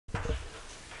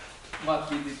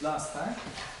what we did last time.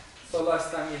 So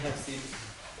last time we have seen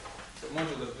the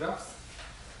modular graphs.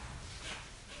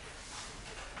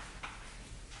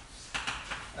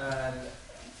 And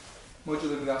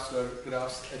modular graphs were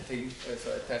graphs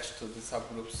attached to the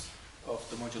subgroups of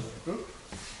the modular group.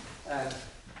 And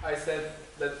I said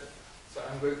that, so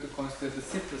I'm going to consider the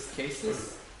simplest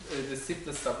cases. The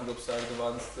simplest subgroups are the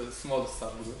ones, the smallest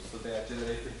subgroups, so they are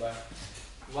generated by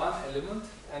one element,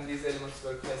 and these elements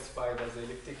were classified as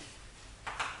elliptic,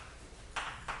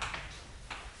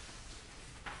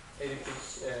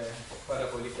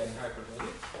 parabolic, and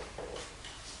hyperbolic.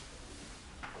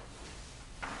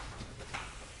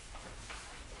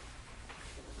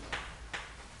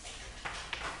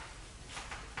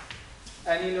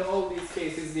 And in all these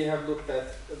cases, we have looked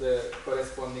at the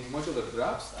corresponding modular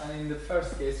graphs. And in the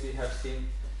first case, we have seen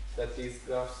that these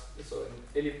graphs, so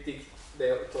in elliptic,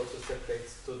 it also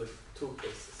separates to the two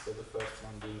cases. So the first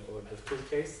one being over the two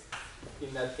case.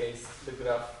 In that case, the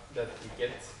graph that we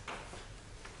get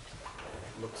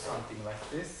looks something like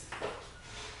this.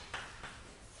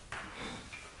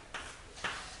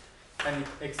 And it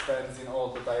expands in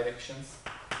all the directions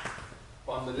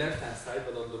on the left-hand side,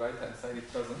 but on the right-hand side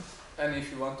it doesn't. And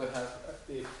if you want to have,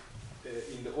 in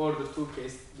the order 2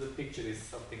 case, the picture is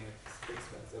something like this, it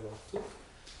expands about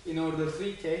 2. In order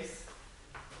 3 case,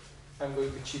 I'm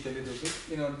going to cheat a little bit.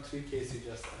 In order 3 case, you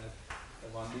just add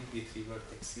a 1 degree 3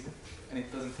 vertex here, and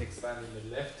it doesn't expand in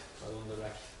the left, but on the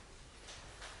right.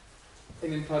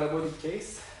 And in parabolic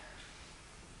case,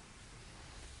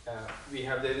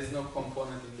 there is no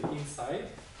component in the inside,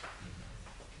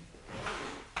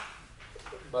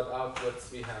 but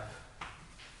outwards we have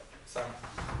some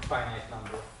finite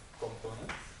number of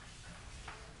components.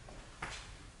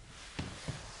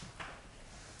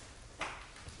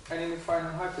 And in the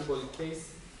final hyperbolic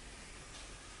case,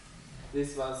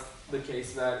 this was the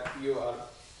case where you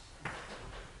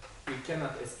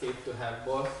cannot escape to have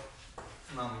both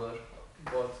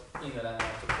inner and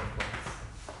outer components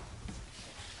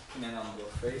in a number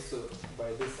of ways. So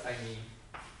by this I mean,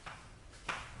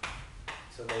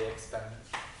 so they expand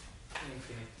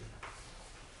infinitely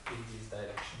in these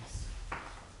directions.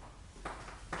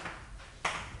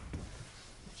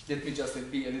 Let me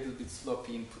just be a little bit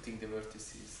sloppy in putting the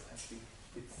vertices. I think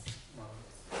it's more.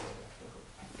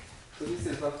 So this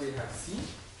is what we have seen.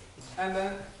 And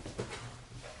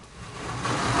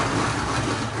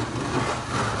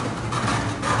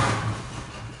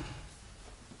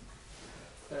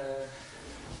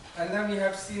then we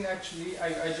have seen, actually,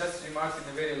 I just remarked in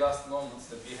the very last moments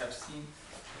that we have seen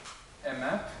a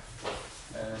map.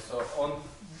 So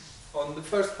on the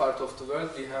first part of the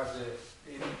world, we have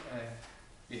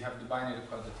the binary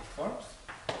quadratic forms.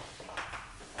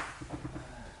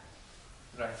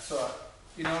 Right. So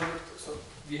so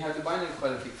we have the binary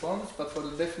quadratic forms, but for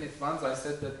the definite ones, I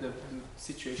said that the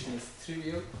situation is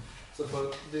trivial. So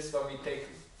for this one, we take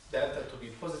delta to be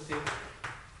positive,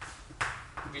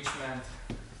 which meant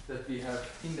that we have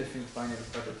indefinite binary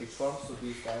quadratic forms. So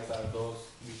these guys are those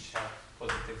which have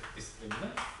positive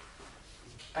discriminant.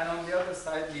 And on the other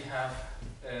side, we have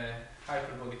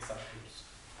hyperbolic subgroups.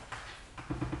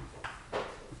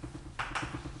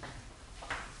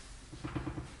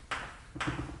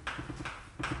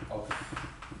 Of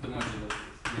the modular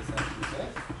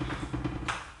dessins.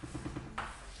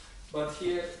 But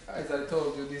here, as I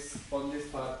told you, on this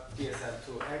part,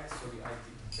 DSL2X, so I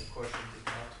did the quotient is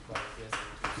multiplied by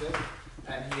DSL2Z,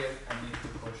 and here I need the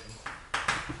quotient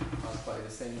by the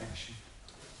same action.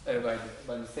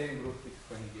 By the same group with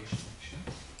conjugation action.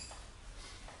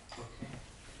 Okay.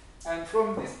 And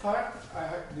from this part,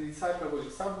 these hyperbolic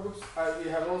subgroups, we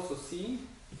have also seen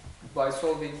by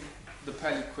solving the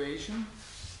PAL equation,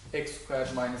 x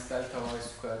squared minus delta y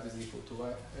squared is equal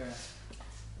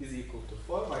to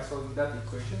 4. By solving that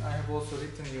equation, I have also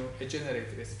written you a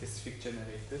generator, a specific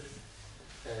generator.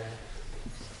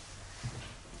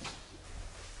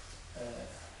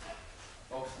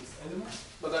 Of this element,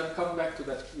 but I'll come back to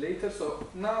that later. So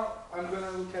now I'm going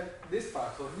to look at this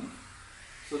part only.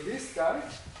 So this guy,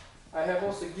 I have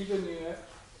also given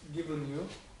you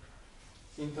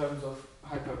in terms of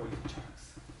hyperbolic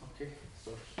chunks. Okay,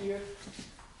 so here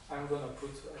I'm going to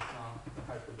put right now the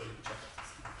hyperbolic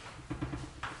chunks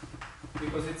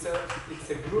because it's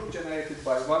a group generated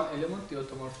by one element. The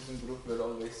automorphism group were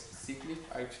always cyclic.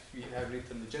 We have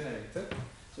written the generator.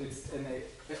 So it's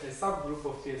a subgroup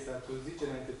of DSL2Z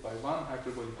generated by one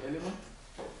hyperbolic element.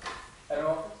 And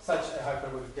such a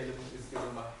hyperbolic element is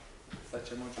given by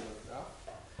such a modular graph.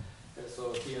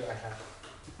 So here I have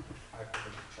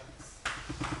hyperbolic chunks.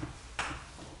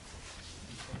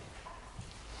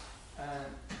 Okay.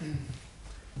 And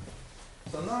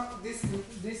so now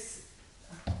this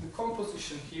the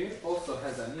composition here also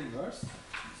has an inverse.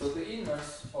 So the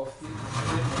inverse of the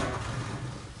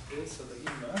so the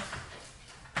inverse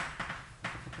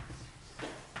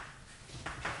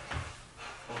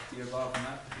of the above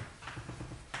map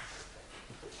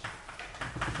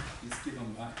is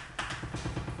given by.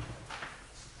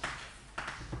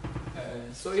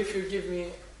 So if you give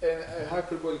me a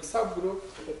hyperbolic subgroup,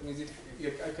 that means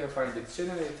I can find its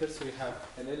generator. So you have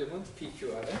an element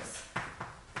PQRX.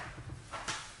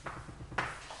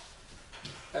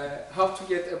 How to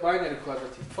get a binary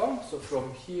quadratic form? So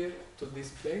from here to this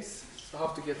place. So how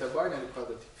to get a binary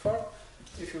quadratic form?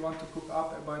 If you want to cook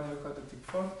up a binary quadratic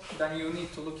form, then you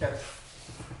need to look at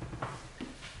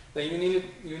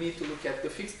the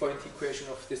fixed point equation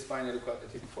of this binary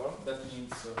quadratic form. That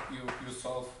means you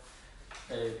solve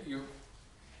u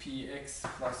px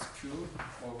plus q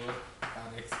over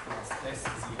rx plus s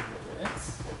is equal to x.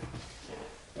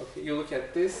 Okay, you look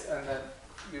at this and then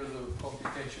you do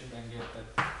computation and get that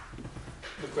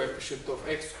the coefficient of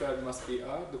x squared must be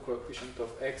r, the coefficient of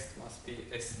x must be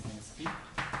s minus b,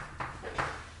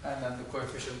 and then the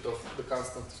coefficient of the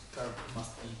constant term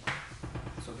must be,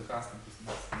 so the constant is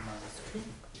minus q.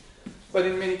 But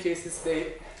in many cases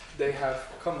they have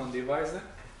common divisor.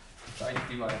 So I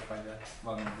divide by that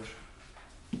 1 over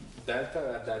delta,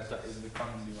 and delta is the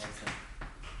common divisor.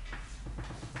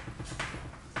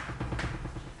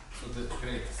 So the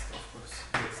greatest, of course,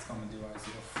 greatest common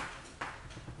divisor of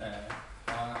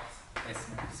r, s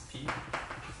minus p,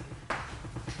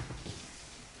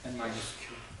 and minus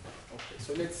q. Okay,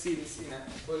 so let's see this in a,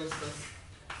 for instance,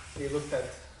 we looked at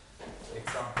the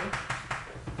example.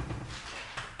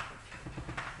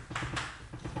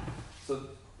 So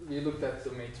we looked at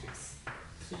the matrix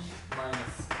 3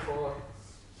 minus 4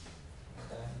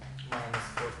 minus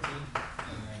 14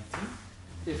 and 19.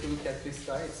 If you look at this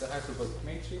guy, it's a hyperbolic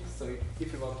matrix. So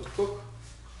if you want to cook,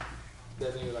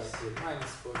 then you write here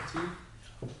minus 14.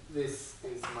 This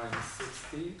is minus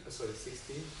 16,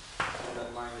 and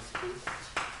then minus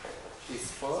 2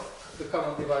 is 4. The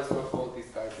common divisor of all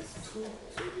these guys is 2,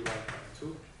 so you divide by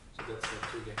 2. So that's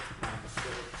what you get, minus 7,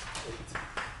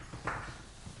 8.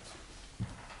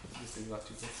 This is what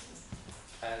you get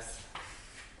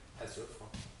as your form.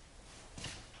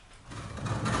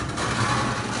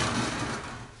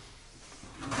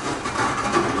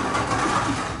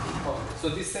 Okay, so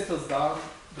this settles down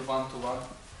the one-to-one.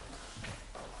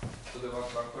 So the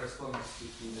one-to-one correspondence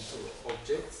between the two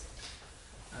objects.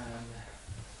 And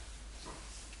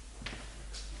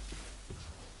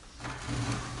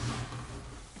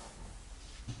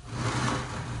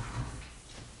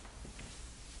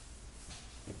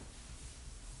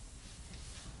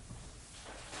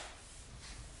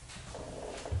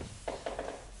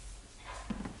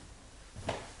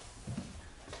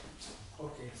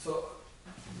so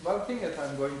one thing that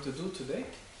I'm going to do today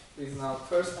is now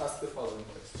first ask the following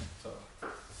question. So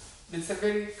it's a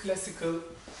very classical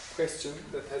question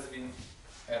that has been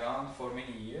around for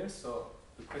many years. So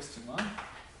the question one,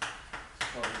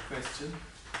 or the question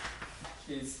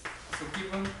is, so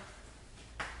given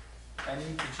an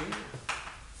integer,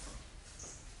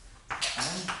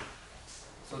 and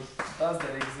so does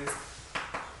there exist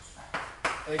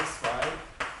xy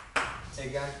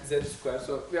again z squared?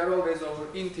 So we are always over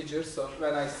integers, so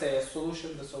when I say a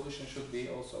solution, the solution should be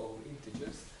also over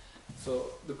integers.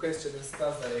 So the question is,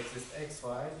 does there exist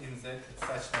xy in z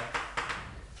such that,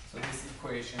 so this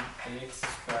equation ax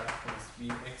squared plus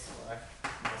bxy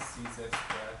plus cz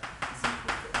squared is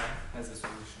equal to n has a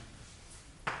solution.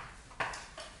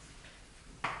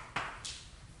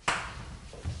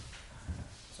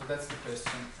 So that's the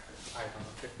question I want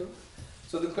to tackle.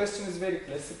 So the question is very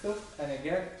classical, and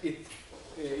again,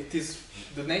 it is,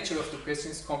 the nature of the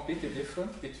question is completely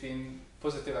different between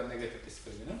positive and negative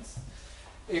discriminants.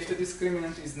 If the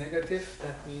discriminant is negative,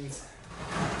 that means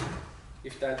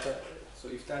if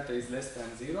delta is less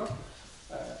than 0,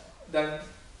 then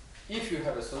if you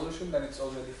have a solution, then it's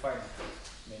already finite,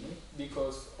 meaning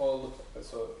because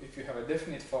so if you have a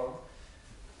definite form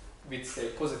with, say,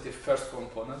 positive first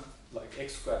component, like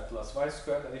x squared plus y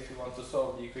squared, and if you want to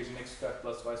solve the equation x squared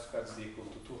plus y squared is equal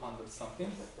to 200 something,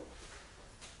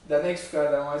 then x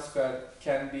squared and y squared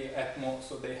can be at most,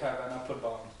 so they have an upper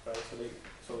bound, right?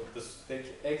 So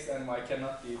x and y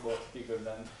cannot be both bigger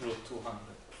than root 200.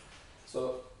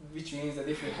 So which means that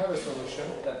if you have a solution,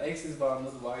 then x is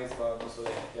bounded, y is bounded, so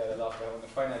they are allowed to have only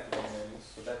finite values.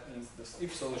 So that means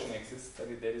if solution exists,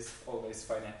 then there is always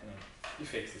finite value.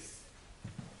 If exists,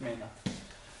 may not.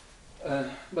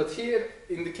 But here,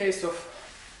 in the case of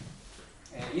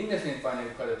indefinite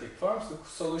binary quadratic forms, the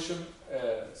solution,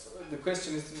 so the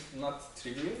question is not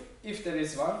trivial. If there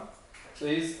is one, So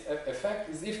his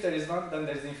effect is if there is 1, then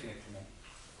there is infinity many.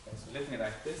 Okay, so let me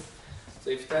write this.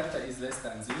 So if delta is less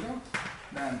than 0,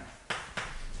 then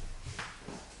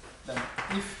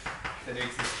if there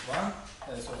exists 1,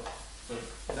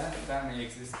 then may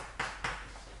exist.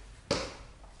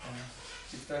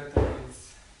 If delta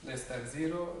is less than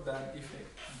 0, then if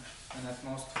and at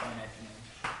most finite many.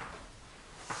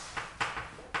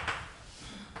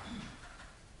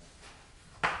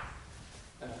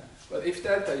 But if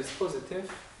delta is positive,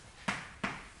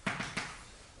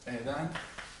 then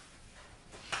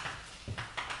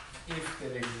if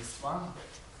there exists one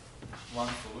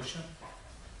solution,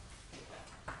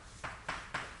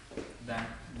 then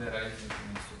there are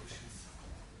infinite solutions.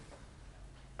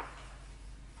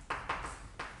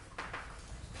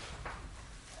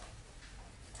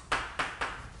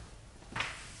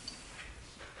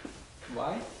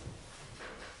 Why?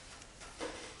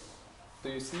 Do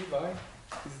you see why?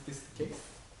 Is this the case?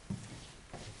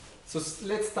 So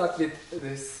let's start with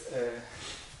this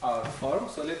our form.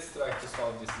 So let's try to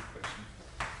solve this equation.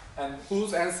 And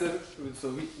whose answer,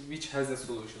 so which has a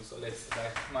solution? So let's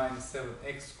write minus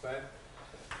 7x squared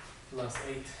plus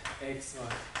 8xy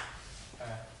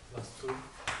plus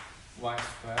 2y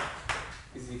squared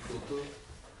is equal to.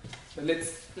 So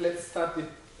let's start with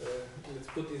let's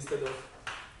put instead of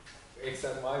x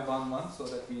and y 1 1 so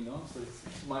that we know. So it's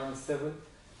minus 7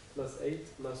 plus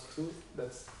 8 plus 2,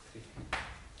 that's 3.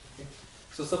 Okay.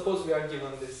 So suppose we are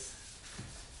given this,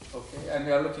 okay, and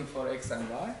we are looking for x and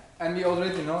y, and we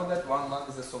already know that 1 1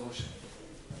 is a solution.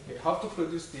 Okay, how to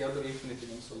produce the other infinity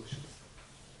many solutions?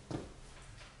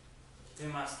 We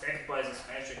must act by this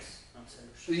matrix, not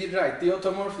solution. Right, the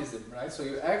automorphism, right? So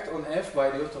you act on f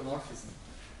by the automorphism,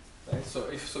 right? So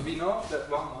we know that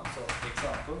 1 1. So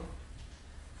example,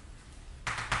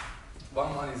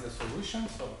 1 1 is a solution.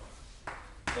 So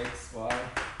x y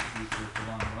is equal to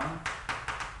 1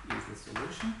 1 is the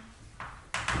solution.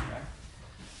 Right?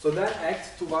 So that acts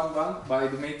to 1 1 by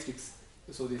the matrix.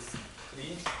 So this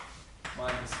 3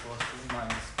 minus 14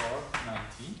 minus 4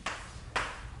 19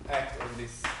 act on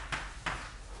this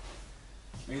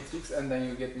matrix, and then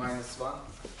you get minus 1,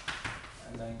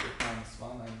 and then you get minus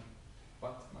 1 and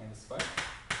what? Minus 5.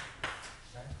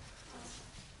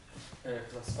 Right?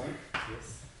 Plus 5, yes.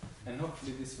 And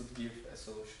hopefully this would give a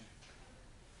solution.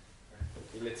 Right.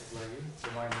 Okay, let's plug in. So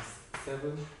minus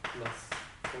 7 plus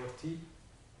 40.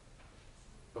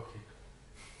 Okay.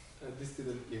 This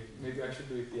didn't give. Maybe I should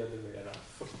do it the other way around.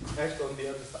 Act on the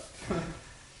other side.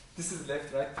 This is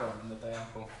left right problem that I am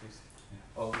confused.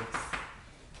 Always.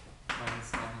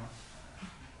 Minus 1 1.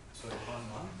 Sorry,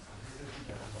 1 1.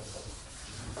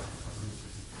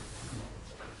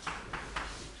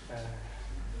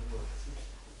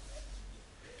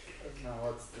 Now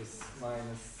what's this?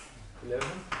 Minus 11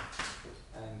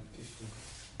 and 15.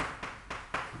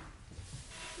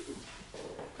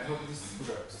 I hope this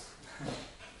works.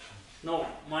 No,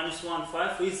 minus 1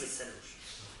 5 is the solution.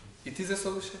 It is a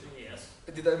solution? Yes.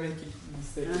 Did I make a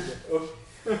mistake again?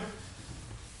 Okay.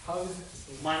 How is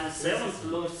it? Minus 7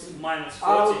 plus minus 40.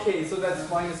 Ah, okay, so that's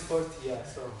minus 40, yeah.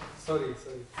 So, sorry.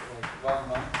 Like 1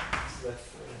 1. So that's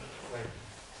right.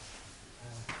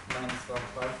 Minus 1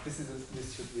 5. This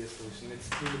should be a solution. Let's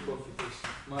do the computation.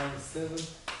 Minus 7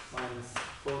 minus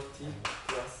 40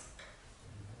 plus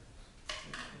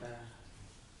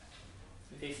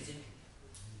 50.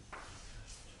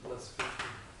 Plus 50.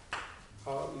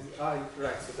 How is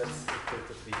right? So that's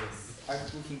perfectly yes. I'm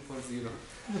looking for 0.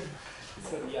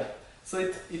 So yeah. So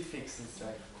it fixes,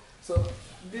 right? So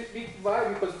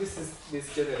why? Because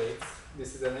this generates.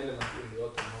 This is an element in the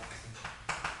automorphism.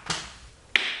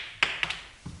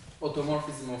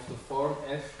 Automorphism of the form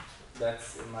f,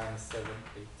 that's minus 7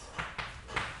 8.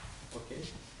 Okay.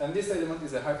 And this element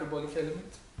is a hyperbolic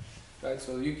element, right?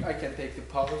 So I can take the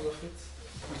powers of it,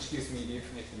 which gives me the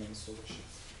infinity many solutions.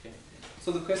 Okay.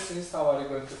 So the question is, how are you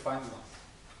going to find one?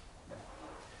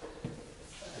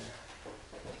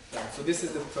 Right, so this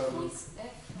is the problem.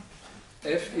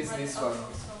 F is this one.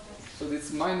 So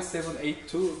it's minus 7 8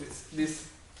 2. It's this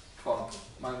form,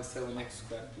 minus 7x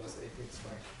squared plus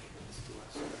 8xy.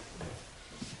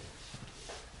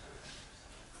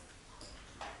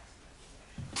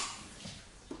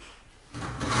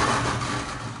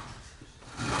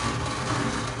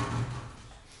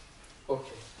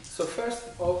 Okay, so first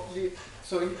of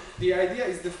the idea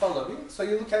is the following. So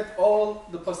you look at all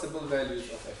the possible values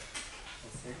of f.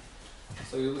 Okay.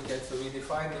 So we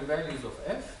define the values of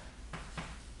f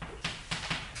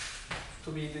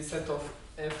to be the set of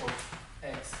f of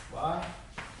x, y,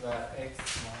 where x,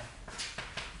 y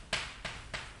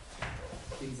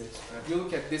is z squared. You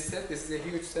look at this set. This is a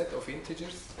huge set of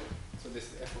integers. So this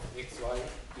is f of x, y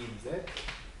in z.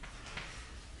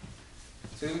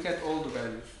 So you look at all the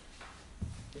values.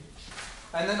 Okay.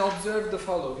 And then observe the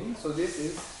following. So this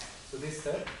is,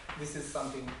 this is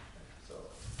something, so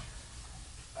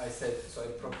I said, so a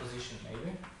proposition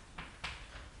maybe.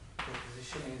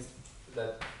 Proposition is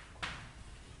that,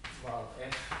 well,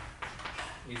 f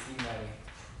is invariant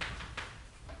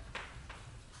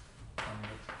on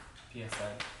the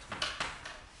PSI.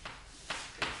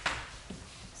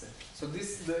 So this,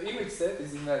 the image set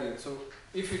is invariant. So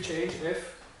if you change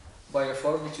f by a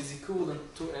form which is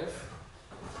equivalent to f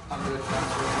under a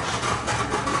transformation,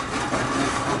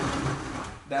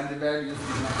 then the values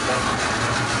will not vary.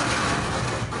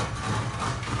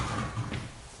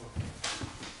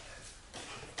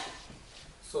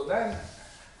 So then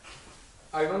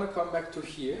I want to come back to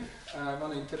here and I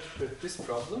want to interpret this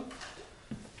problem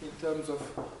in terms of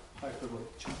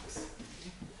hyperbolic chunks.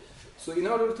 So in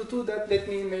order to do that, let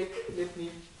me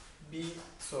be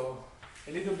so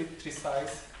a little bit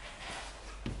precise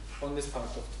on this part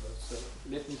of the word. So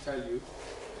let me tell you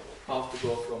how to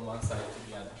go from one side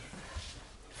to the other,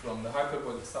 from the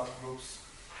hyperbolic subgroups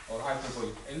or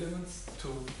hyperbolic elements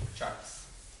to chunks.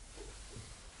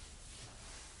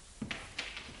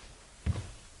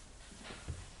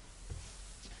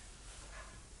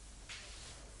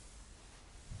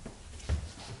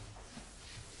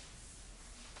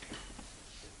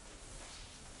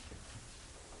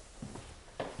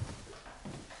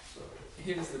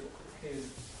 Here's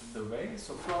the way.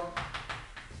 So from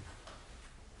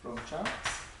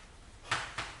chunks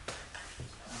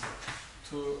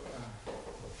to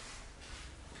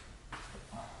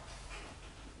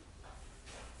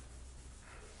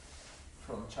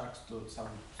from chunks to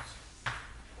subgroups.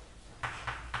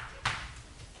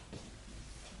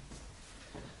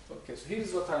 Okay, so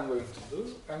here's what I'm going to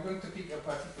do. I'm going to pick a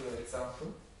particular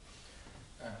example.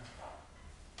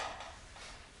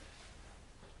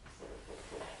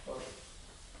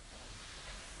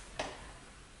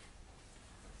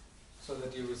 So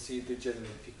that you will see the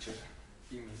general picture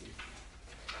immediately.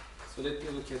 So let me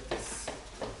look at this.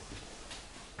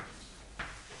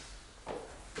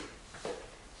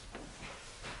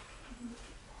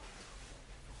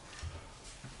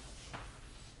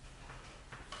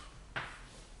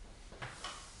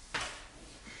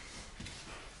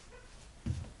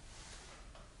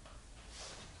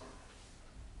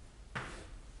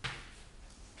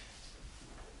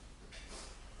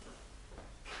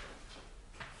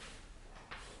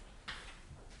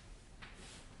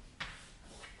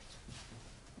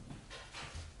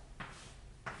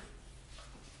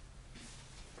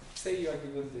 Say you are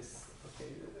given this, okay,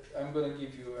 I'm going to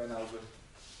give you an algorithm,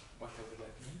 whatever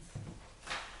that means,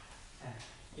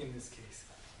 in this case.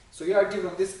 So you are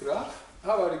given this graph,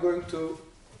 how are you going to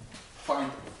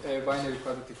find a binary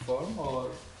quadratic form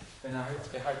or a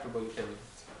hyperbolic element?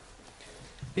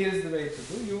 Here's the way to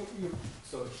do,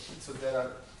 so there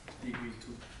are degree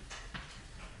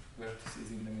 2 vertices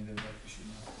in the middle that we should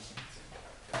not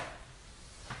forget.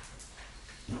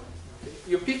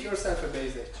 Okay. You pick yourself a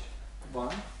base edge,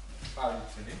 1.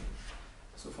 Arbitrary.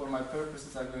 So for my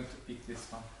purposes, I'm going to pick this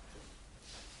one.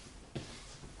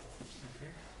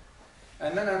 Okay.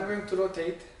 And then I'm going to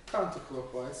rotate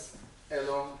counterclockwise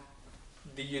along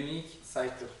the unique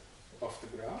cycle of the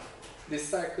graph. This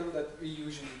cycle that we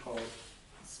usually call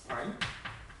spine.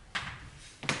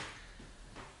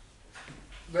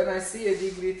 When I see a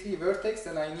degree 3 vertex,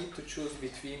 then I need to choose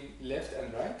between left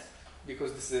and right,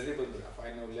 because this is a ribbon graph.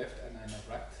 I know left and I know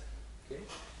right. Okay.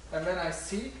 And when I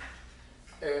see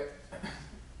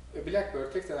a black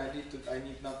vertex, then I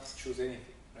need not to choose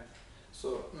anything, right?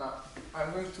 So now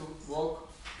I'm going to walk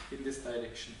in this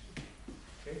direction.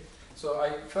 Okay. So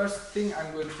first thing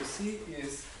I'm going to see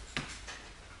is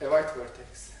a white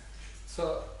vertex.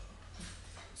 So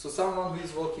someone who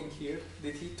is walking here,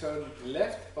 did he turn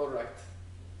left or right?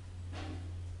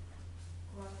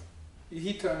 Right.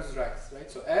 He turns right,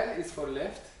 right? So L is for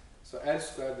left, so L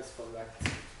squared is for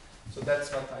right. So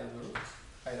that's what I do.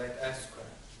 I write L squared.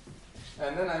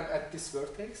 And then I'm at this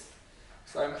vertex.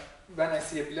 So when I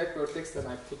see a black vertex, then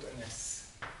I put an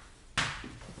S.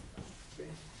 Okay.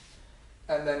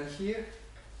 And then here,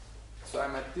 so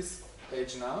I'm at this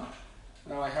edge now.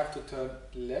 Now I have to turn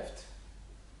left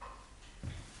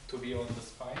to be on the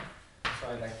spine. So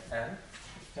I write L.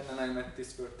 And then I'm at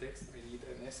this vertex. I need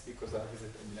an S because I visit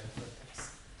a black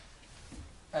vertex.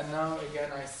 And now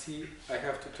again I see I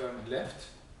have to turn left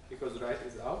because right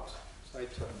is out. So I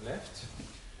turn left.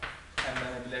 And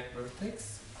then a black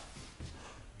vertex.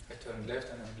 I turn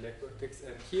left and a black vertex.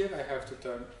 And here I have to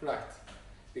turn right.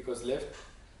 Because left,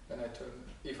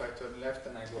 if I turn left,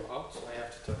 then I go out. So I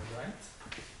have to turn right.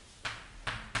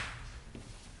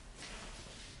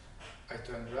 I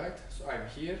turn right, so I'm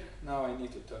here. Now I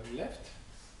need to turn left.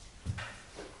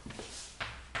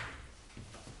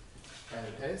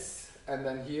 LS, and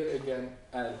then here again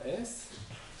LS,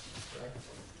 right?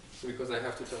 So because I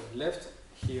have to turn left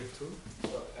here too,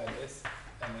 so LS,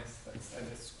 NS, that's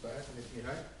LS squared, let me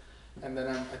write. And then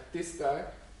I'm at this guy,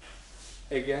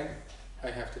 again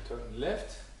I have to turn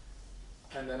left,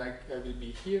 and then I will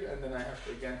be here, and then I have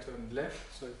to again turn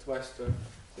left, so it's twice turn.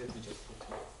 Let me just put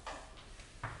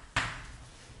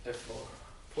F4,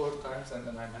 4 times, and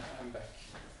then I'm back.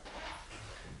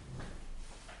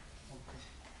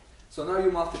 So now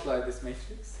you multiply this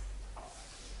matrix,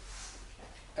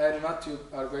 and what you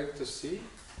are going to see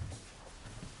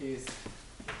is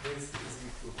this is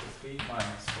equal to 3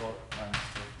 minus 4 minus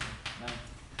 14, 90.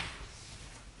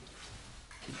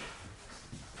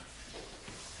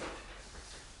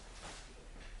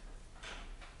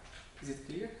 Is it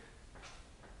clear?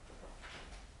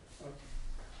 Okay.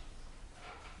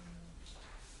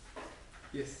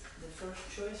 Yes? The first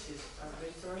choice is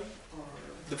arbitrary, or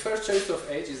The first choice of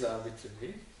age is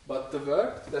arbitrary, but the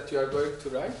word that you are going to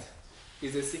write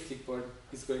is a cyclic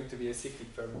is going to be a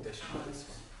cyclic permutation of this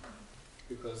one.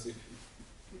 Because if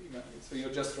so you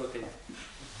just rotate.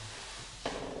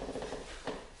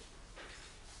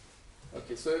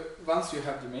 Okay, so once you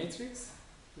have the matrix,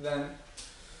 then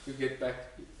you can get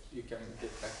back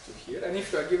to here. And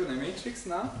if you are given a matrix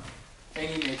now,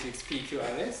 any matrix P, Q,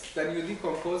 R, S, then you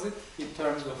decompose it in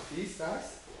terms of these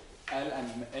guys, L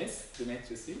and S, the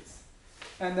matrices,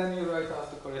 and then you write out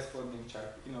the corresponding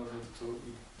chart in order to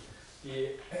be,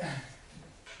 be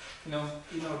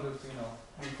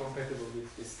compatible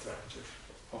with this structure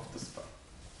of the span.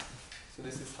 So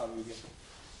this is how you get it.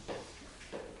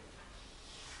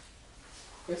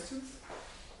 Questions?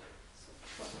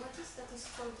 What is that is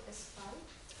called a spy?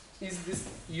 Is this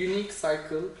unique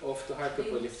cycle of the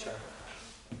hyperbolic chart?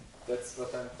 That's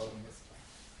what I'm calling a spy.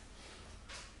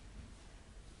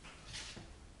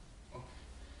 Okay.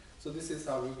 So this is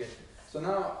how you get it. So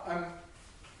now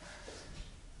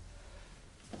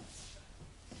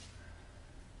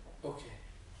okay.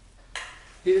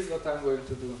 Here's what I'm going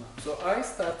to do now. So I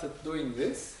started doing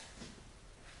this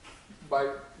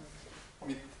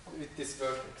with this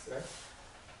vertex, right?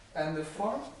 And the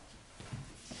form.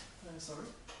 sorry.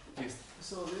 Yes.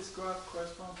 So this graph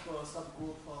corresponds to a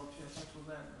subgroup of PSM2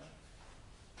 then, right?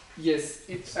 Yes,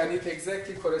 and it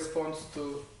exactly corresponds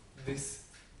to this,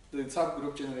 the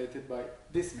subgroup generated by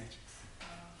this matrix.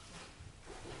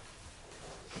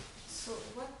 So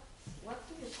what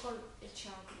do you call a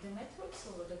chart? The matrix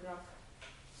or the graph?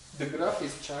 The graph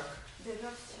is chak. The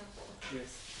graph chart. Yes,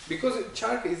 because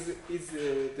chak is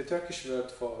the Turkish word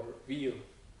for wheel.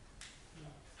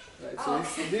 Right.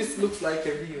 So this looks like a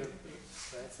wheel.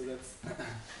 Right. So that's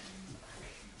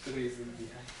the reason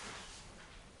behind.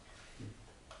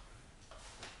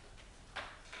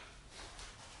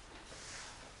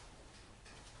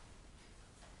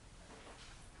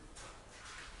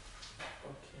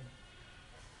 Okay.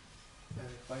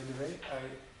 By the way,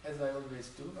 as I always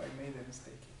do, I made a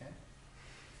mistake again.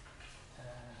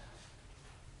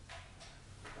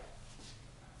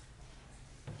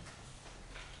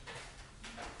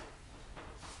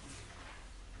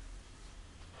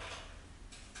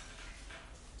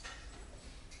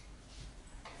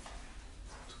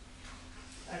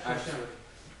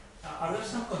 Are there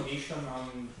some condition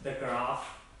on the graph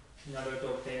in order to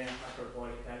obtain a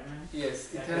hyperbolic element?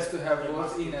 Yes, it has to have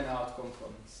both in and out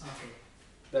components. Okay.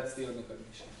 That's the only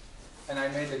condition. And I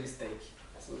made a mistake.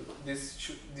 So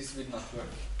this will not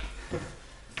work.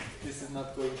 This is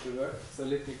not going to work. So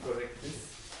let me correct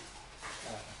this.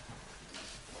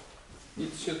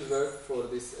 It should work for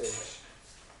this edge.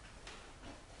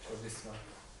 For this one.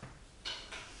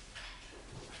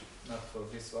 Not for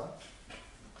this one.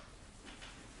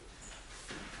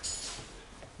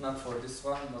 Not for this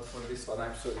one, not for this one,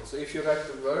 I'm sorry. So if you write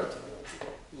the word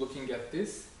looking at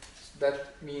this,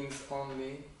 that means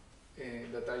only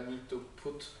that I need to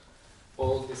put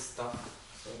all this stuff,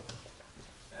 so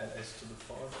S to the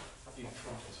 4 in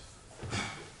front.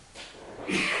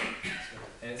 So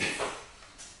S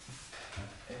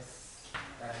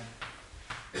and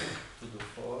to the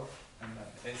 4 and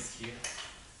then S here.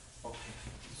 Okay,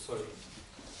 sorry.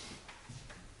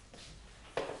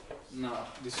 Now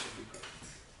this should be correct.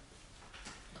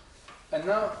 And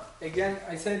now, again,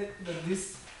 I said that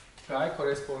this guy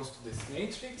corresponds to this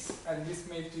matrix, and this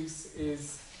matrix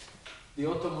is the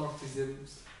automorphism,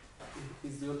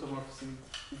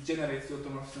 it generates the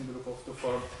automorphism group of the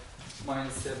form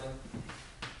 -7,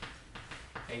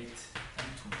 8,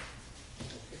 and 2.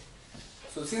 Okay.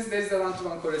 So since there is a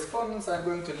one-to-one correspondence, I'm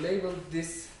going to label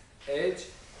this edge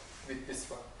with this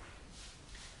one.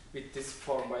 with this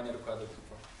form, binary quadratic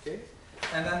form. Okay,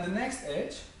 and then the next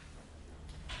edge,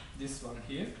 this one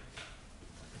here.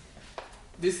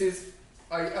 This is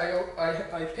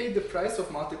I paid the price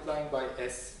of multiplying by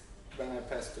s when I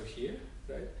pass to here,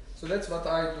 right? So that's what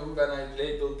I do when I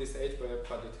label this edge by a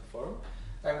quadratic form.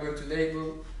 I'm going to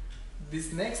label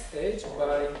this next edge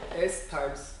by s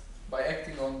times, by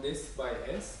acting on this by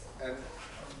s, and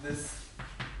this,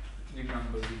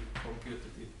 remember we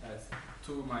computed it as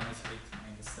 2 minus 8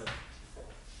 minus 7.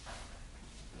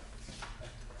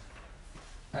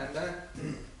 And then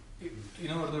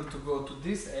in order to go to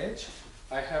this edge,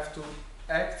 I have to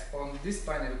act on this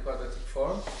binary quadratic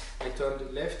form. I turn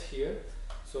the left here,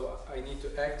 so I need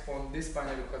to act on this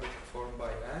binary quadratic form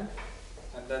by n,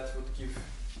 and that would give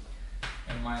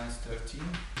a minus 13,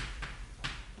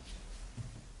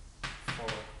 4,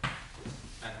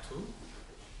 and 2.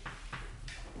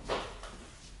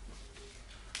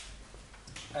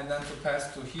 And then to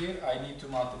pass to here, I need to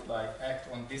multiply, act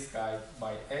on this guy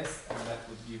by s, and that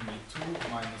would give me 2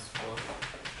 minus 4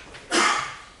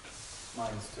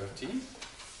 minus 13.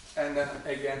 And then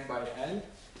again by L.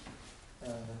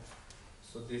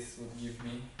 So this would give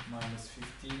me minus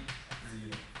 15,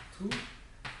 0, 2.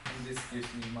 And this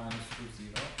gives me minus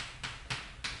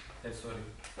 2, 0.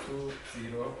 2,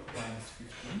 0, minus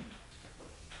 15.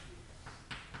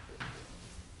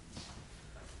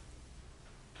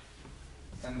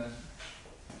 And then,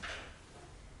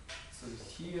 so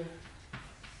here,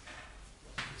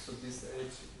 so this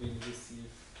edge will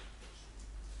receive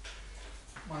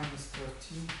minus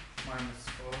 13, minus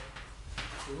 4,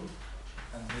 2,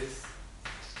 and this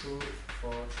 2,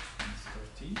 4, minus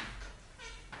 13.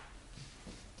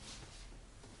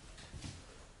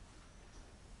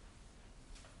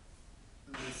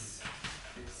 This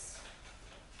is,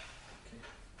 okay,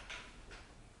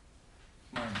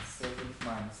 minus 7,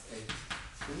 minus 8,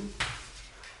 2.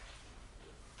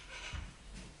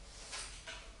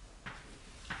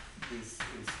 This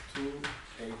is 2,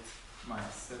 8,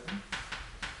 minus 7.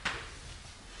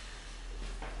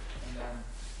 And then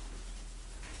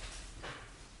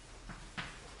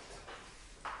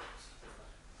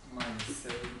minus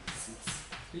 7, 6,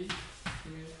 3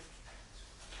 here.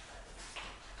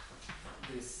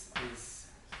 This is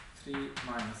 3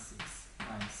 minus 6,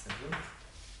 minus 7.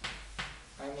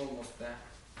 I'm almost there.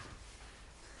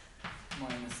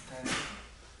 Minus 10,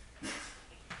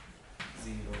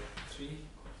 0, 3,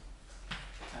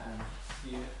 and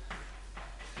here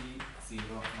 3, 0,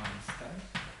 minus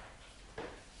 10.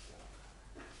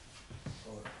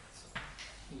 Or so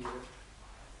here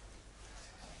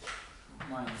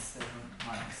minus 7,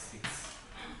 minus 6,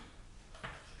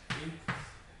 3.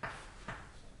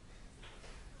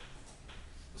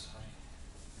 Sorry,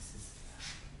 this is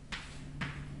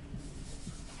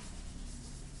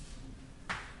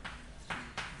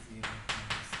 0,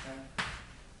 minus 10.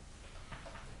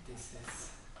 This is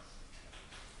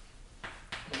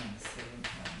minus 7,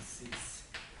 minus 6,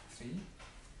 3.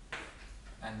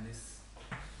 And this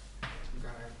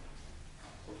guy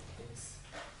is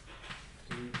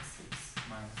 3, 6,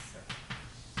 minus 7.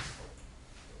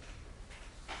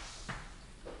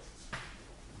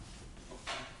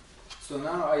 Okay. So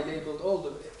now I labeled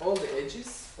all the edges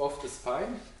of the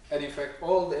spine, and in fact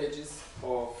all the edges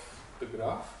of the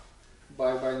graph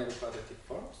by binary quadratic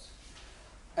forms.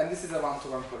 And this is a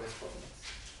one-to-one correspondence,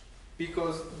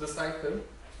 because the cycle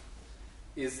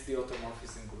is the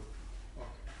automorphism group.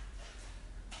 Okay.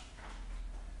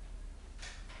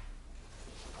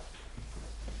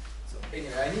 So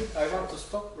anyway, I want to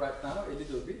stop right now a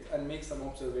little bit and make some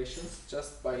observations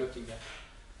just by looking at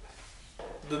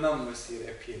the numbers here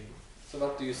appearing. So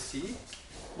what do you see?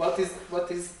 What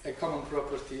is a common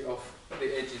property of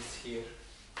the edges here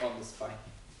on the spine?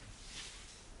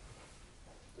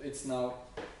 It's now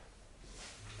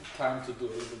time to do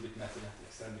a little bit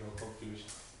mathematics and draw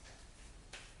conclusions.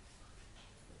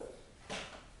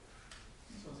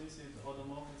 So this is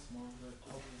automorphism of the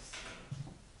obvious.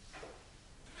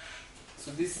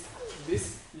 So this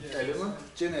Yes.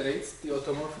 element generates the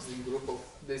automorphism group of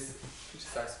this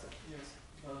precise form. Yes,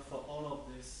 for all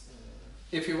of this.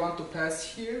 If you want to pass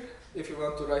here, if you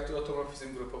want to write the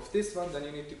automorphism group of this one, then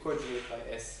you need to conjugate by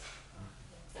S.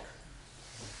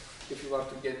 If you want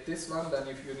to get this one, then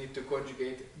if you need to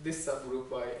conjugate this subgroup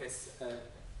by S,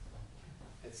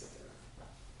 etc.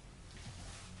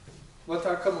 What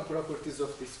are common properties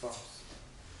of these forms?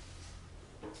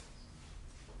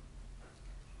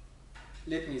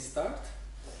 Let me start.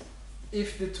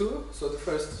 If the two, so the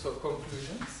first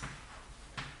conclusions.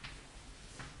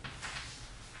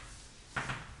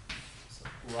 So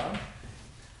 1.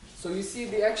 So you see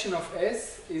the action of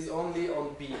S is only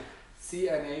on B C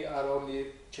and A are only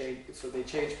change, so they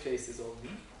change places only,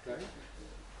 right?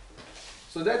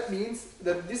 So that means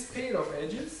that this pair of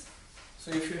edges,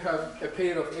 so if you have a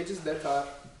pair of edges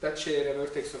that share a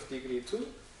vertex of degree 2,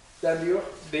 then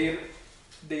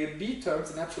their B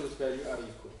terms in absolute value are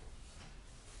equal,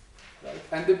 right?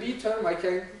 And the B term I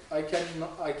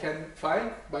can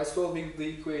find by solving the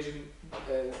equation,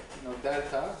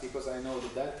 delta, because I know the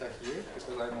delta here,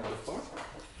 because I know the form.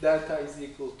 Delta is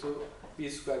equal to B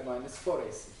squared minus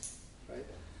 4AC, right?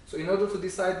 So in order to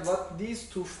decide what these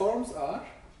two forms are,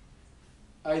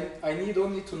 I need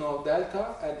only to know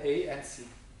delta and A and C.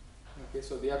 Okay,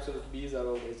 so the absolute B's are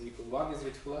always equal. One is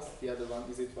with plus, the other one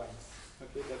is with minus.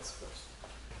 Okay, that's first.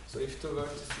 So if two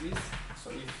vertices, so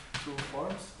if two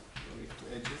forms, or if two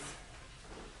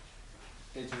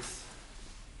edges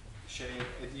share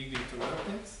a degree to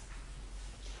vertex,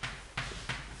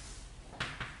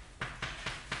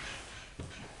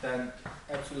 then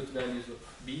absolute values of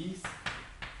B's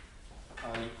are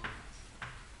equal.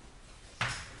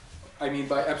 I mean,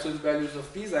 by absolute values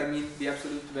of B's, I mean the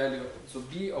absolute value. So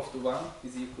B of the one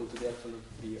is equal to the absolute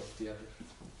B of the other.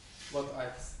 What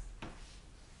else?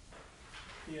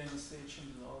 A and C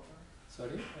change the order.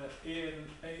 Sorry? A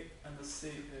and the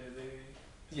C,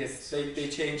 Yes, they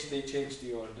change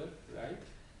the order, right?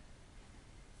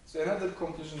 So another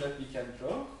conclusion that we can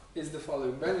draw is the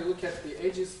following. When you look at the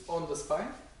edges on the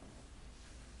spine,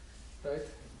 right?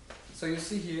 So you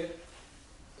see here,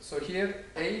 so here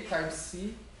A times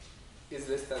C is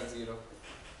less than 0.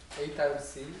 A times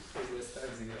C is less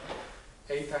than 0.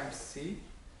 A times C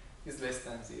is less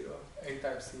than 0. A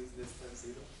times C is less than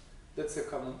 0. That's a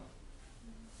common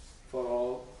for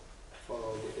all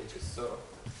the edges. So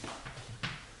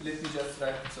let me just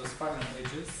write, so spinal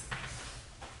edges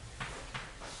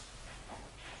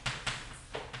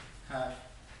have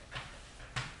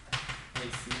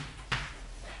AC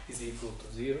is equal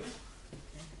to 0.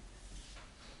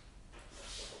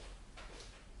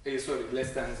 Sorry,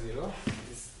 less than 0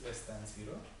 is less than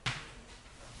 0.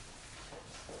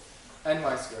 And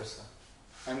vice versa.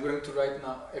 I'm going to write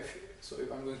now, if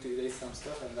I'm going to erase some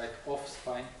stuff and write off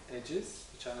spine edges,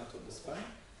 which are not on the spine.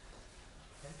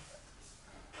 Okay.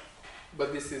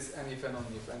 But this is an if and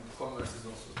only if, and converse is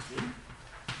also true.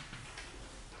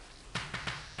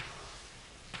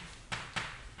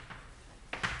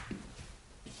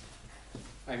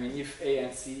 I mean, if A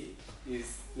and C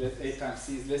is A times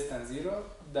C is less than 0,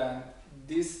 then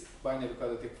this binary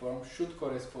quadratic form should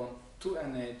correspond to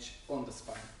an edge on the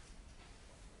spine.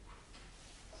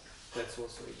 That's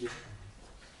also a given.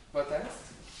 What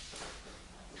else?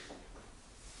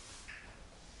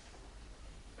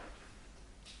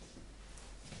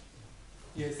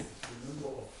 Yes. The number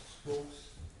of spokes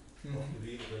of the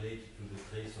wheel related to the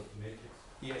trace of the matrix?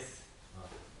 Yes.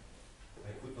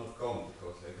 I could not count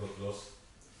because I got lost.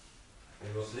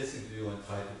 I was listening to you and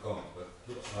tried to count, but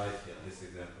it looks right here in this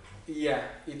example. Yeah,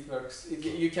 it works.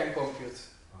 You can compute.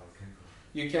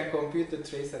 You can compute the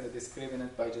trace and the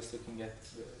discriminant by just looking at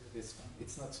this one.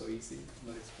 It's not so easy,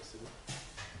 but it's possible.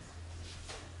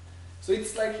 So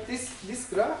it's like this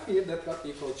graph here, that what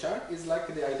we call chart, is like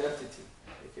the identity.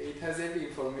 Okay, it has every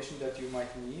information that you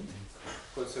might need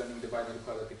concerning the binary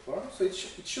quadratic form. So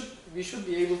we should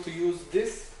be able to use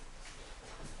this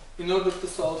in order to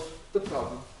solve the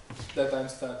problem that I'm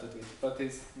started with. That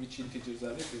is, which integers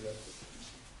are represented.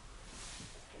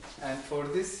 And for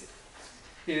this,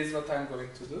 here is what I'm going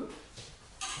to do.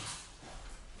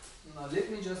 Now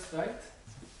let me just write.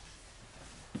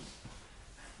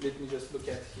 Let me just look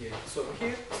at here. So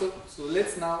here, so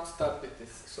let's now start with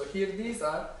this. So here these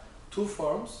are two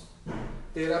forms.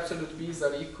 Their absolute B's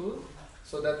are equal.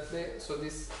 So that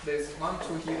there's 1,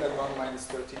 2 here and 1 minus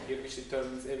 13 here, which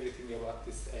determines everything about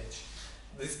this edge,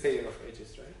 this pair of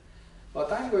edges, right?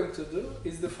 What I'm going to do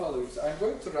is the following. So I'm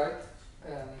going to write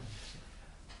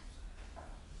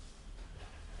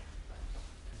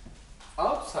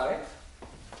outside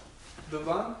the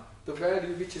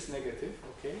value which is negative.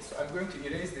 Okay, so I'm going to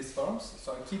erase these forms.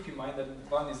 So I keep in mind that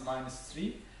one is minus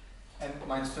 3 and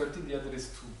minus 13, the other is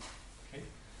 2. Okay.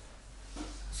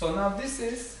 So now this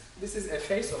is a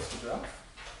face of the graph.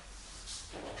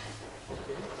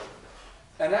 Okay.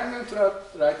 And I'm going to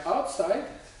write outside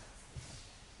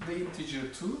the integer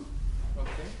 2.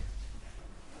 Okay.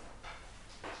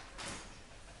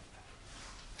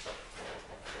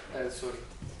 Sorry.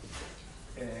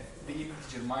 The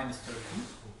integer minus 13.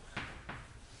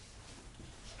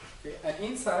 Okay. And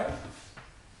inside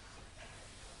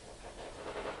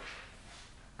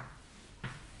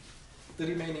the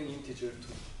remaining integer 2.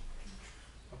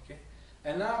 Okay.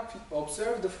 And now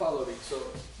observe the following. So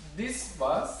this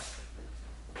was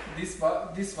this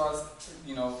was,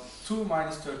 you know, 2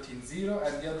 minus 13, 0,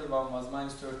 and the other one was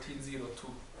minus 13, 0, 2.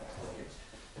 Okay.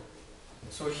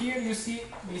 So here you see,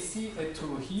 we see a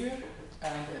 2 here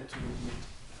and a 2 here.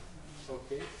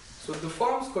 Okay. So the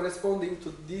forms corresponding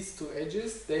to these two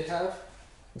edges, they have,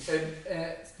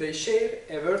 they share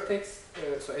a vertex,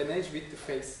 so an edge with the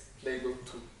face labeled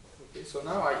 2. Okay. So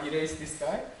now I erase this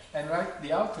guy and write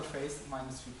the outer face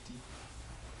minus 50.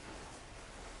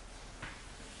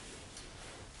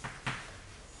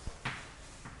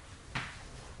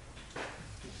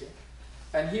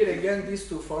 And here again, these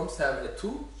two forms have a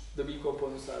 2. The B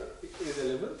components are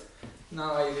irrelevant.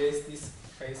 Now I erase these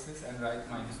faces and write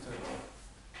minus 30.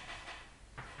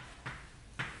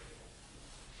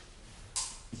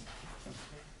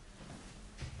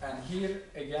 And here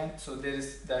again, so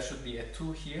there should be a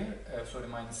 2 here, sorry,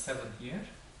 minus 7 here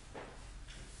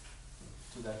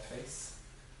to that face.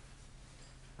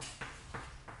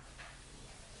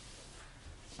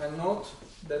 And note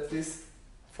that this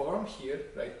form here,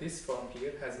 right, this form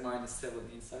here has minus 7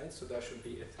 inside, so there should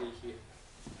be a 3 here.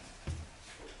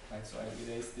 Right, so I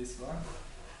erase this one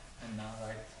and now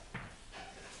write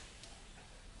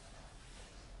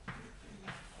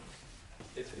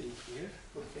a 3 here.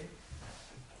 Okay.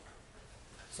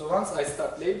 So once I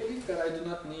start labeling, then I do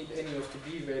not need any of the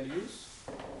B values.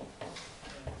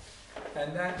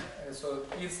 And then, so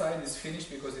inside is finished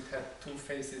because it had 2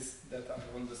 faces that are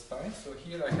on the spine. So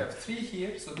here I have 3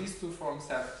 here. So these two forms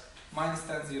have minus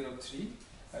 10, 0, 3.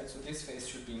 Right? So this face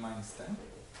should be minus 10.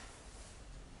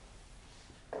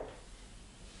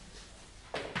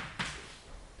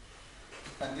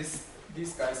 And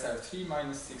these guys have 3,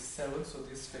 minus 6, 7. So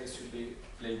this face should be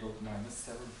labeled minus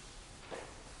 7.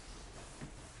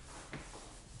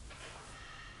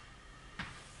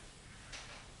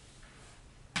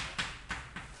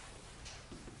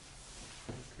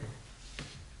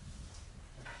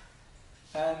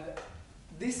 And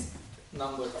this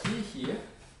number 3 here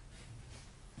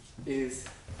is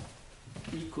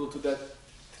equal to that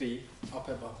 3 up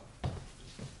above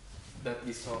that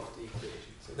we solved the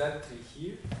equation. So that 3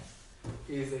 here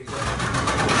is exactly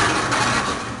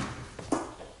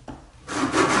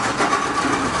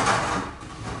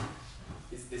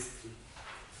is this 3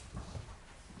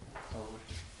 over.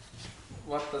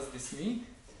 What does this mean?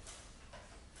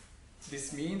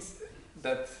 This means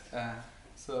that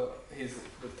so here's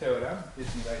the theorem.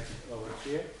 Let me write it over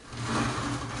here.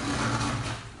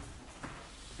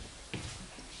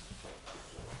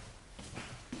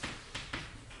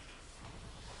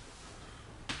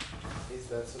 Is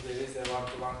that so there is a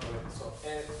one-to-one correct. So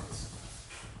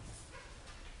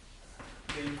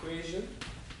the equation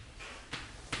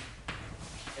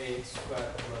ax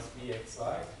squared plus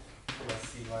bxy plus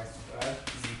cy squared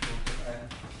is equal to n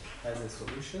has a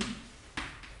solution.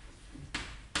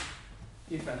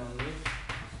 If and only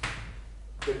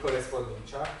the corresponding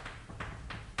chart.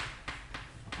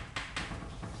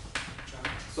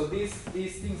 So these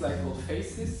things I call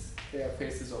faces. They are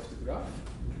faces of the graph.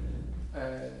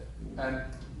 And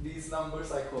these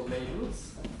numbers I call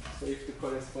labels. So if the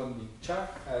corresponding chart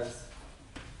has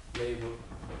label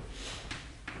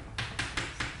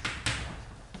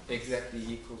exactly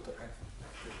equal to n.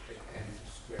 N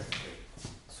square 3.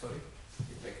 Sorry?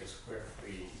 You take a square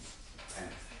 3 n.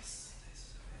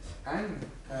 And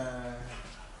I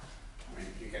mean,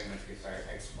 you can multiply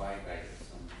xy by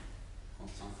some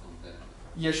constant from the.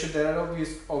 yeah, sure. There are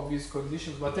obvious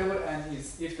conditions. Whatever n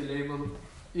is, if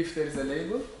there is a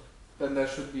label, then there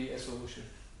should be a solution.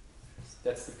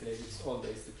 That's the case. It's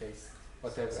always the case.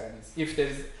 Whatever n is. If there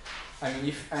is, I mean,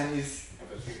 if n is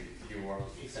Because you work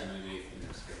externally in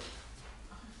the scale.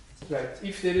 right.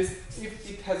 If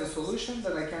it has a solution,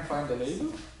 then I can find the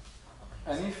label.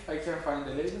 And if I can find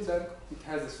the label, then it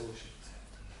has a solution.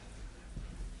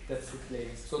 That's the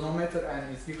claim. So no matter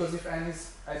n is, because if n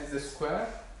is a square,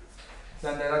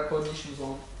 then there are conditions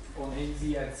on A,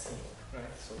 Z, and C. Right.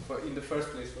 So in the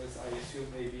first place, I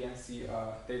assume A, B, and C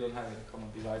they don't have any common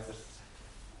divisors.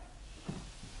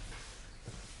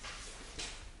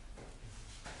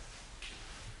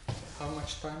 How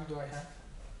much time do I have?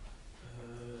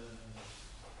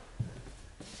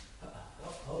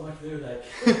 How much do you like?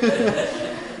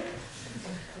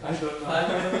 I don't know.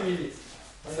 5 minutes.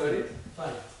 Sorry?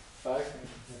 5. 5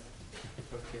 minutes.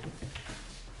 Okay.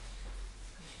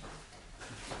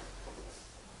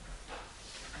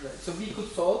 Right. So we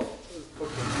could solve.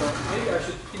 Okay. So maybe I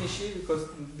should finish here because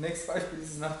the next 5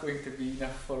 minutes is not going to be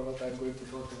enough for what I'm going to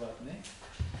talk about next.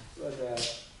 But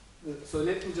so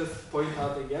let me just point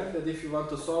out again that if you want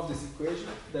to solve this equation,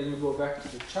 then you go back to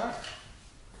the chart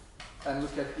and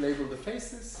label the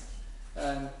faces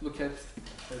and look at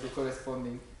the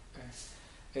corresponding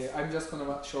I'm just going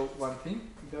to show one thing.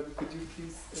 Gabi, could you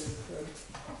please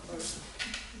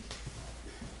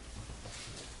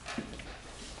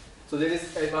so there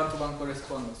is a one-to-one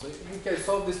correspondence. So you can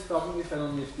solve this problem if and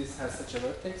only if this has such a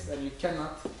vertex, and you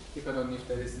cannot if and only if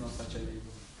there is no such a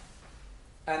label.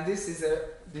 And this is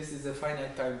a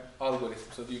finite time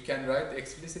algorithm. So you can write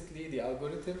explicitly the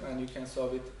algorithm, and you can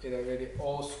solve it in a very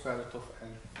O square root of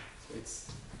n. So it's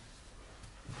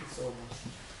almost.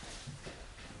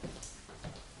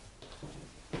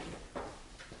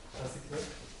 Does it work?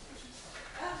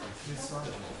 This one.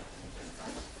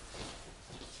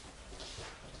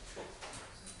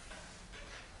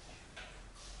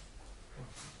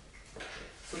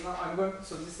 So now I'm going.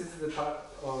 So this is the part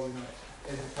of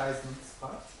advertisements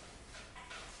part.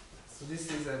 So this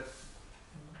is a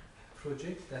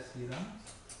project that we run.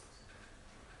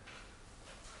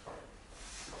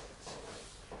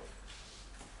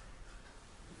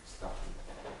 Stop.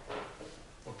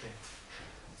 Okay.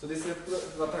 So this is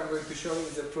what I'm going to show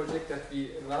is a project that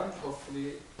we run.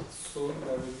 Hopefully soon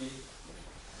there will be.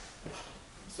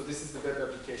 So this is the web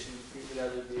application. There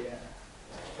will be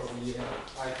probably an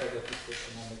iPad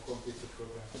application and a computer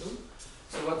program too.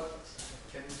 So what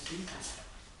can you see?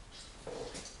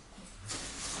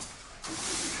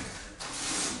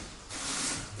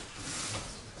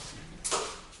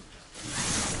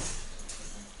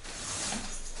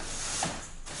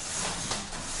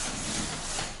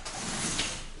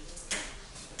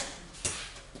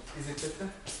 Is it better?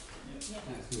 Yeah.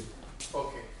 That's good.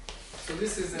 Okay. So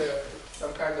this is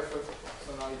some kind of a,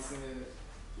 so now it's in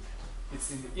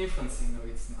the infancy, now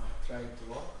it's now trying to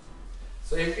walk.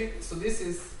 So so this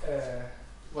is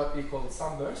what we call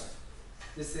sunburst.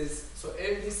 This is, so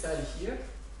every cell here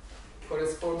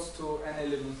corresponds to an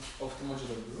element of the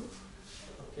modular group.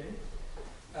 Okay.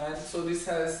 And so this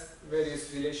has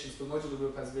various relations. The modular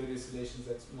group has various relations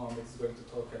that Mohammed is going to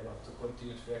talk about. The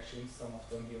continued fractions, some of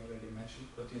them he already mentioned,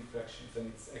 continued fractions and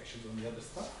its actions on the other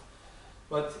stuff.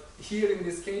 But here in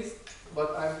this case,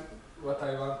 what I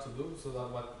want to do, so that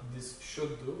what this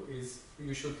should do is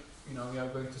we are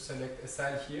going to select a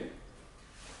cell here.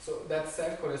 So that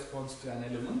cell corresponds to an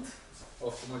element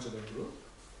of the modular group.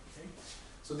 Okay.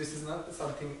 So this is not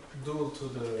something dual to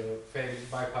the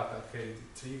bipartite fairy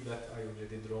tree that I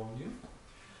already drawn you.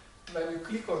 When you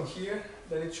click on here,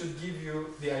 then it should give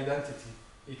you the identity.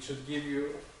 It should give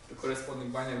you the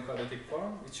corresponding binary quadratic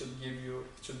form. It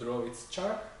should draw its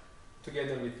chart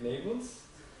together with labels.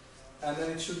 And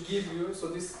then it should give you, so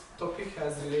this topic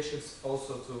has relations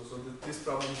also to, so this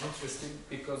problem is interesting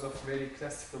because of very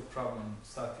classical problem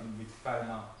starting with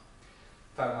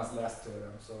Fermat's last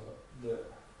theorem. So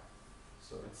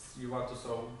you want to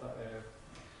solve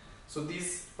so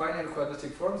these binary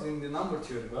quadratic forms in the number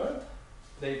theory world,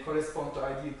 they correspond to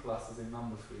ideal classes in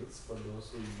number fields for those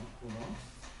who know.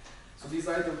 So these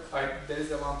there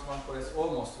is a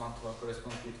almost one-to-one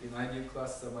correspondence between ideal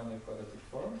classes and binary quadratic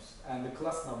forms, and the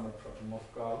class number problem of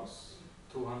Gauss,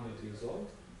 200 years old,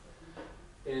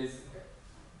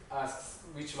 asks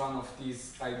which one of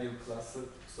these ideal classes,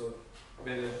 so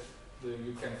whether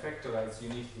you can factorize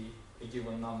uniquely a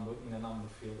given number in a number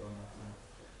field or not,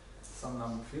 some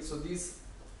number field. So these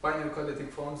binary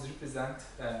quadratic forms represent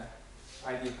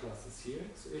ideal classes here.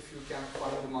 So if you can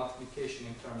find the multiplication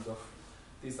in terms of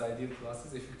these ideal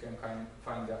classes, if you can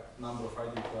find the number of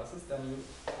ideal classes, then you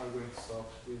are going to solve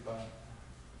the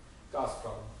Gauss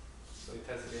problem. So it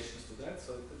has relations to that.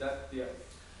 So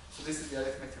this is the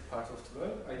arithmetic part of the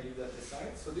word. I leave that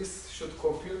aside. So this should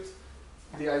compute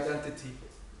the identity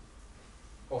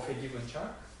of a given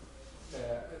chart,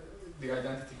 the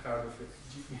identity card of a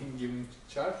given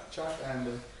chart,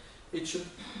 and it should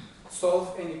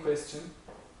solve any question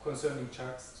concerning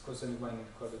charts, concerning binary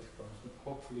quadratic forms,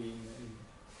 hopefully in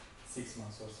 6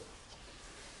 months or so.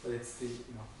 But it's still,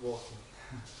 walking.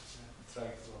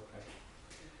 Trying to walk right.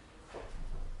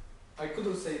 I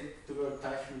couldn't say the word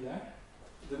Teichmüller.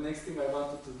 The next thing I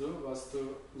wanted to do was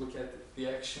to look at the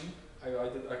action. I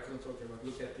couldn't talk about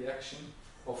look at the action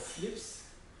of flips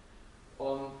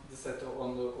on the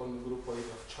groupoid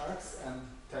of charts and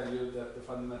tell you that the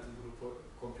fundamental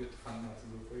compute the fundamental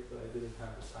groupoid, but I didn't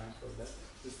have the time for that.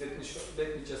 Just let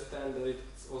me just tell that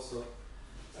it's also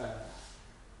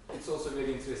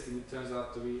very interesting. It turns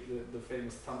out to be the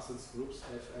famous Thompson's groups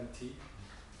F and T.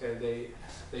 They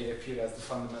appear as the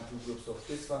fundamental groups of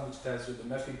this one, which tells you the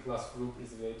mapping class group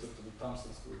is related to the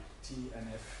Thompson's group T and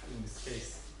F in this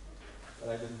case. But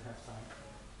I didn't have time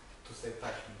to say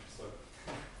Teichmüller, so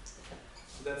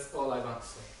that's all I want to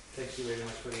say. Thank you very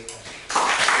much for your time.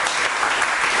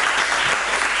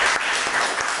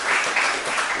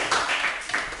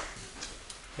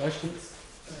 Questions?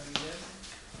 Yes.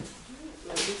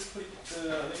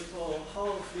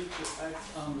 flip the X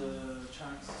on the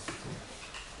charts?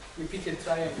 We pick a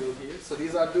triangle here. So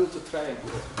these are due to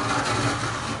triangles.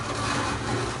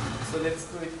 So let's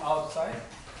do it outside.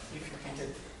 If you pick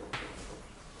it.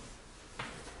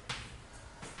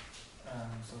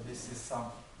 So this is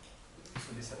some.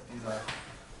 So these are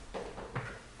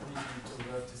two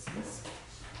vertices.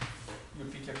 You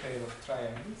pick a pair of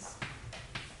triangles.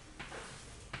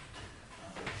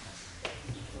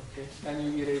 Okay, and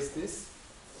you erase this.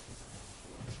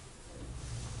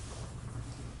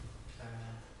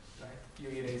 Right, you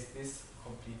erase this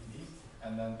completely,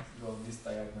 and then go this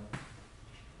diagonal,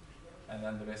 and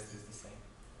then the rest is the same.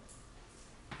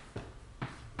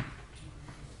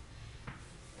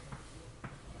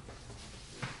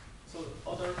 So the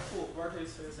other two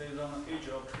vertices is on the edge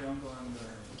of triangle and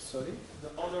Sorry?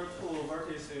 the other two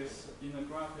vertices in the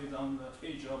graph is on the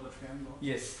edge of the triangle.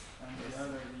 Yes. And the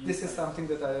other is This is inside. something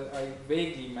that I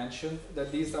vaguely mentioned,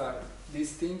 that these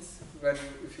things, when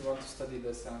if you want to study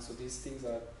the sound, so these things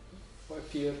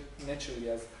appear naturally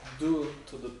as due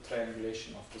to the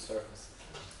triangulation of the surface.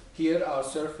 Here our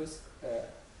surface,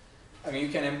 I mean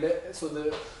you can embed, so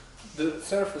the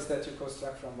surface that you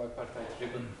construct from bipartite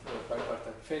ribbon or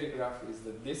bipartite paragraph is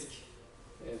the disk,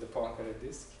 the Poincaré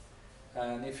disk,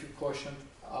 and if you quotient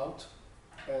out,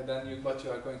 then what you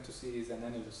are going to see is an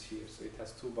annulus here. So it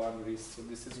has two boundaries. So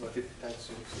this is what it tells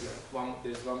you. So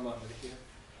there's one boundary here,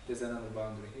 there's another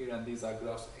boundary here, and these are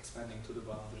graphs expanding to the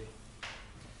boundary.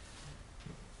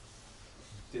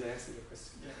 Did I answer your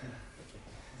question? Yeah. Okay.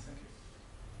 Thank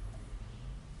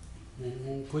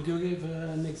you. Could you give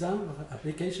an example of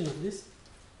application of this?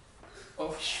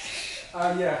 Oh,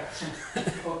 yeah.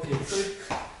 Okay.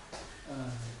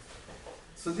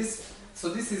 So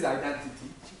this is identity.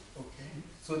 Okay.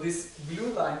 So this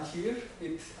blue line here,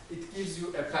 it gives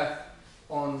you a path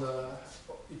on the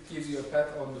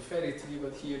fairy tree,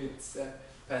 but here it's a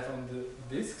path on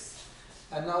the disks.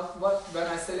 And now when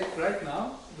I select right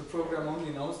now, the program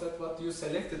only knows that what you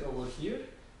selected over here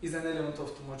is an element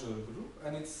of the modular group,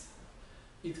 and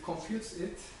it computes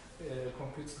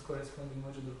computes the corresponding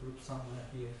modular group somewhere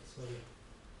here. Sorry.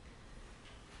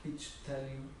 It should tell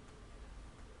you.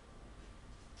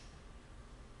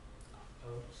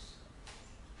 Oops.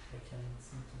 I can't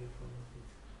seem to get hold of it.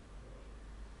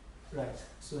 Right.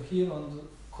 So here on the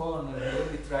corner here,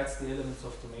 it writes the elements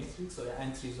of the matrix, or the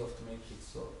entries of the matrix.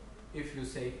 So if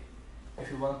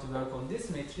you want to work on this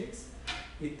matrix,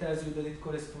 it tells you that it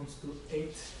corresponds to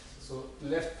 8. So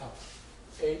left up,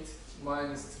 8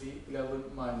 minus 3,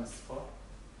 11 minus 4.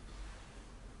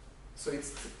 So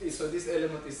this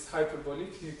element is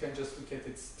hyperbolic. You can just look at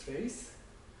its trace,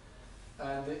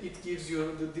 and it gives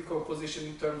you the decomposition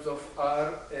in terms of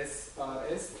R, S, R,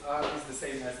 S. R is the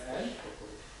same as L.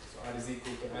 So R is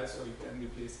equal to L, so you can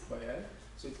replace it by L.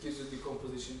 So it gives you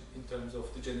decomposition in terms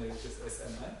of the generators S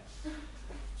and L.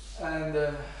 And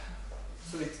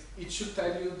so it should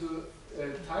tell you the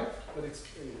type, but it's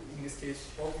in this case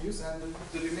obvious. And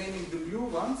the remaining, the blue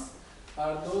ones,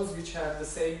 are those which have the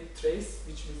same trace,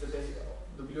 which means that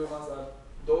the blue ones are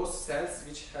those cells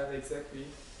which have exactly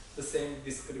the same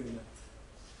discriminant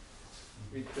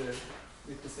with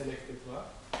the selected one.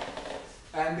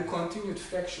 And the continued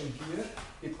fraction here,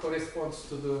 it corresponds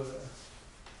to the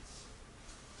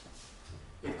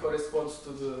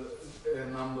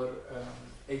number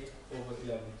 8 over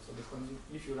 11. So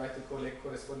if you write the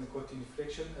corresponding continued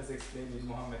fraction as explained in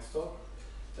Mohammed's talk,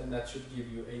 then that should give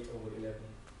you 8 over 11.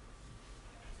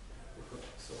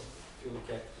 So if you look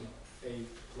at a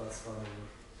plus 1 over,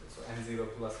 so n0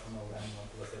 plus 1 over n1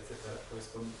 plus etc.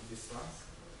 corresponding to these ones,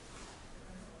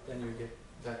 then you get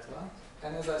that one.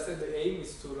 And as I said, the aim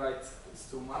is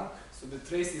to mark. So the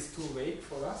trace is too vague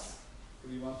for us.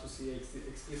 We want to see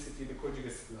explicitly the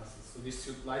conjugacy classes. So this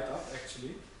should light up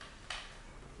actually.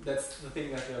 That's the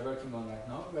thing that we are working on right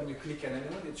now. When you click an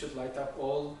element, it should light up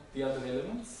all the other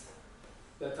elements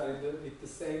that are in the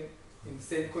same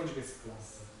conjugacy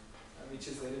class, which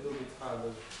is a little bit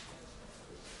harder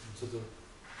to do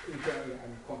internally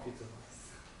and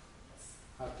computer-wise. It's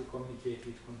hard to communicate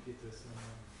with computers.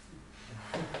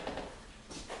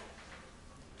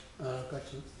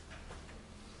 Questions?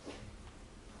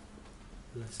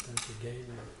 Let's start again.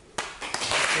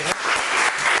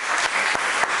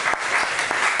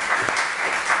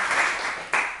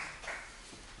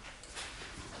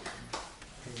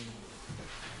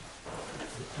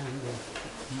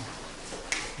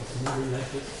 Moving like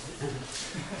this.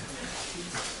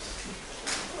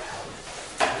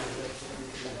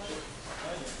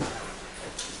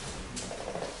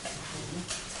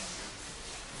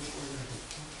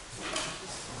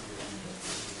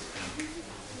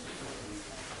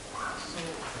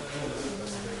 So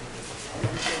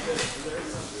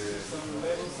there's some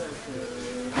labels that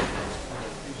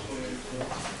which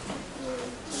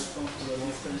correspond to the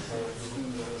distance between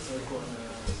the circle and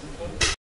the symbol.